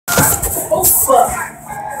Oh fuck.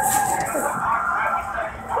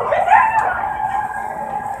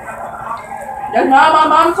 That's why my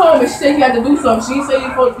mom told me. She said you had to do something. She didn't say you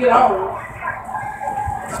supposed to get on.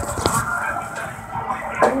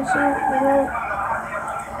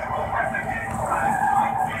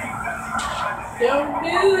 Don't do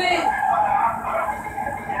it.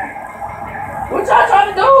 What y'all trying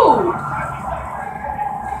to do?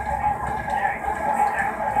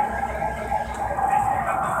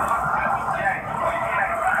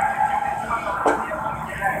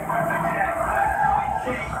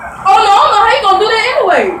 Oh no, how you gonna do that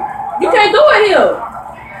anyway? You can't do it here.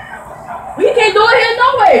 We can't do it here no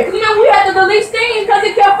way. Cause you know we had to delete Steam because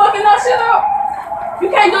it kept fucking our shit up. You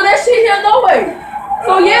can't do that shit here no way.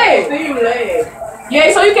 So yeah. Steam lag. Yeah,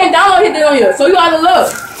 so you can't download it on here. So you gotta look.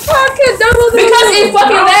 I can't download it because it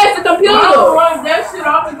fucking lags the computer. I don't run that shit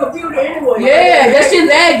off the computer anyway. Yeah, that shit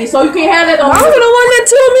laggy, so you can't have that on. I'm the one that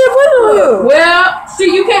told me to put it on here. Well, see,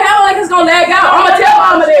 you can't have it like it's gonna lag out. I'm gonna tell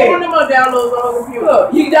Mama that. I'm gonna download on the computer.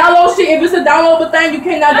 Look, you download shit. If it's a downloadable thing, you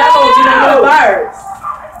cannot download it on the virus.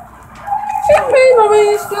 It means my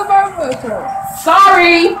man still by first.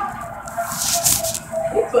 Sorry.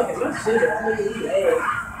 You fucking my shit up.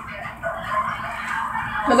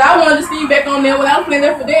 Cause I wanted to see back on there when I was playing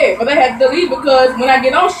there for that, but I had to delete because when I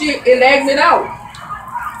get on shit, it lags it out.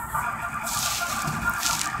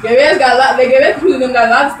 GameX got a lot. GameX computer them got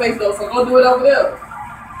a lot of space though, so go do it over there.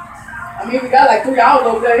 I mean, we got like 3 hours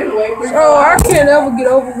over there anyway. Oh, I can't ever get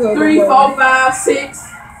over here. 3, 4, 5,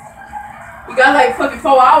 6. We got like fucking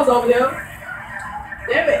 4 hours over there.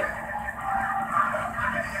 Damn it.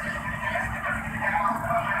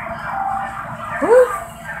 Huh?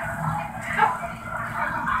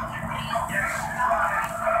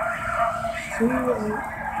 So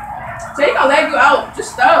you gonna lag you out.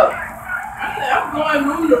 Just stop. I'm going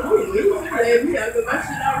room to room. You gonna lag me out because my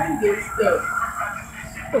shit already getting stuck.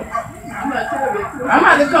 I'm not trying to I'm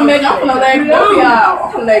about to come back. I'm gonna lag both of y'all.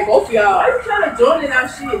 I'm gonna lag both of y'all. Why you trying to join in our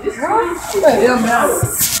shit? This is shit.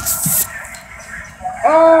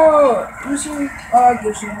 Oh, let me see. Oh, I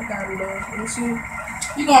get you. I got it. Let me see.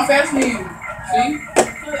 You going faster than you. See? I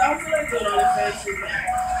feel like doing all that fast shit now.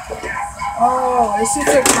 Oh, it's just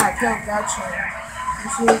like my account. Gotcha. Let me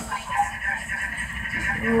see.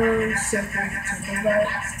 1 second to go back.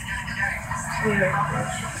 Yeah,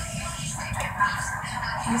 gotcha.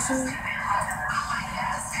 Let me see.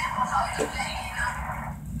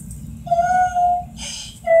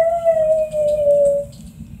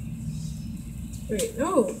 Wait, no.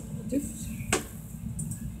 This.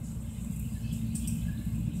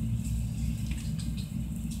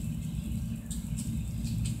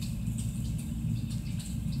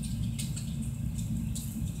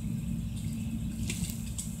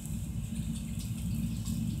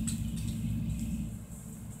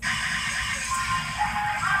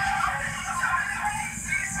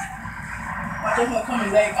 Watch I'm gonna come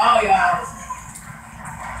and lag all y'all.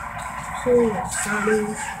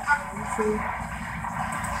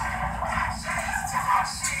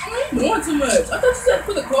 You doing too much. I thought you said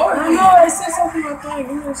put the card I in. know, it says something like that.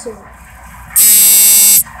 Give me a second.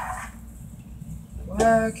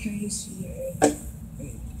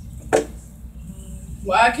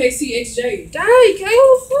 YKCXJ. Dang, can't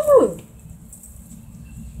hold the phone.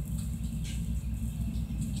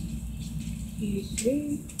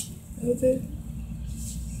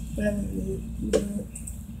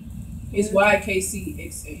 It's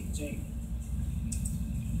YKCXJ.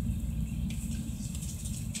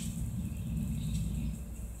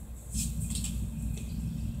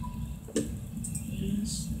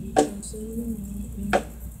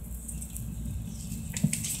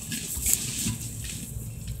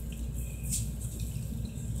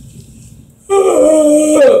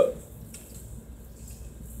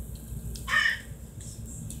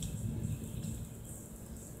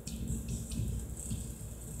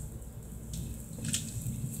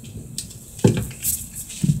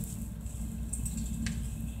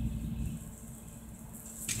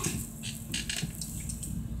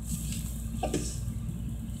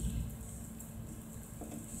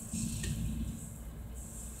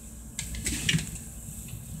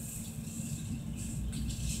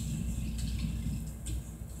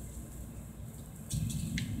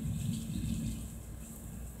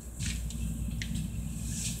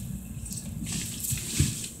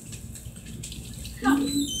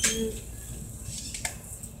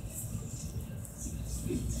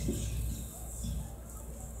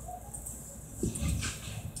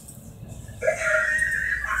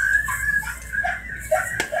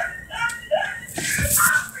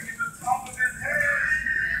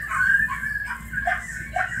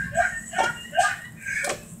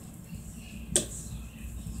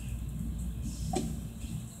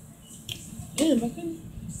 Damn, I couldn't.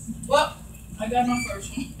 Well, I got my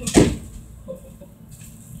first one.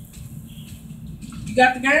 You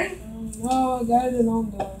got the game? No, I got it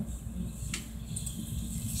on the.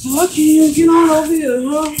 So I can't even get on over here,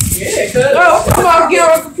 huh? Yeah, cuz. No, I'm about to get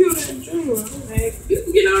on the computer in general. You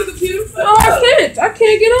can get on the computer. No, I can't. I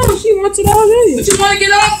can't get on. She wants it already. What you want to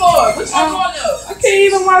get on for? What you want on though? I can't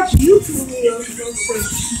even watch YouTube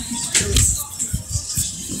videos.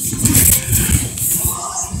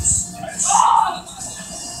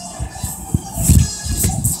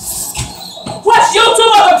 Watch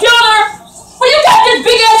YouTube on computer? Well, you got this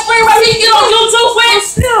big ass screen right here you get on YouTube with?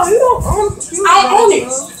 Still, you don't own the computer. I don't own it.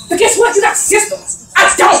 But guess what? You got systems.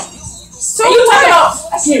 I don't. So And you what? talking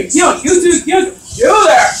about, I can't get on YouTube, get on the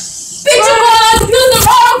computer. Bitch, you going on the computer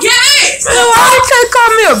wrong, get it. Man, why you can't call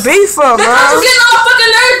me a beef up, Because man? you getting on my fucking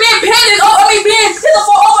nerves being petted, being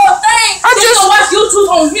pitiful over a thing. I Then you just- gonna watch YouTube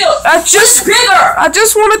on here. It's bigger. I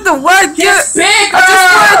just wanted to what? It's bigger. I just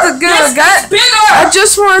wanted to get a It's game. bigger. I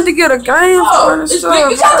just wanted to get a game for Oh, the it's stuff. big.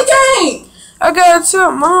 You got the game. I gotta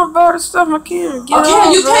tell mom about the stuff I can't get Okay,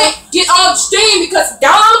 on. you bro. can't get on Steam because it's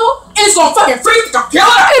downloadable and it's gonna fucking freeze the computer.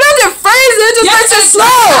 It doesn't freeze it. It just Yes, makes it it slow.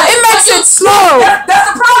 does. It makes it slow. That's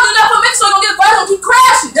the problem. That's what makes it gonna get vital and keep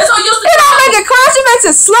crashing. That's what used to It don't make it crash. It makes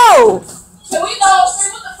it slow. So we know,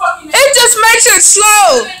 see what the fuck you It just makes it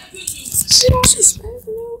slow. She's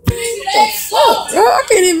Girl, I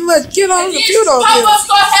can't even get on the computer. Pop-up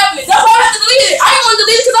start happening. That's why I had to delete it. I didn't want to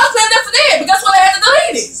delete it because I was playing Left 4 Dead, but that's why I had to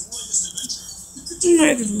delete it. So you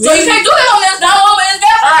can't do that on this download and it's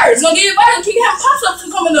got first. It's gonna give you vital and keep having pops-ups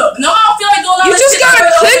coming up. No, I don't feel like doing all You this just shit. gotta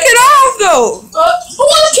click it off though. Who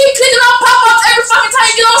wants to keep clicking on pop-ups every fucking time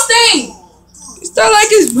you get on Steam? It's not like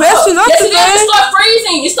it's messing up Yes, the it is. It game. starts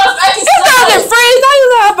freezing. It starts acting It doesn't freeze. Now you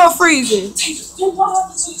lie about freezing.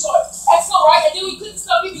 Act slow, right? And then we click the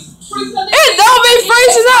stuff.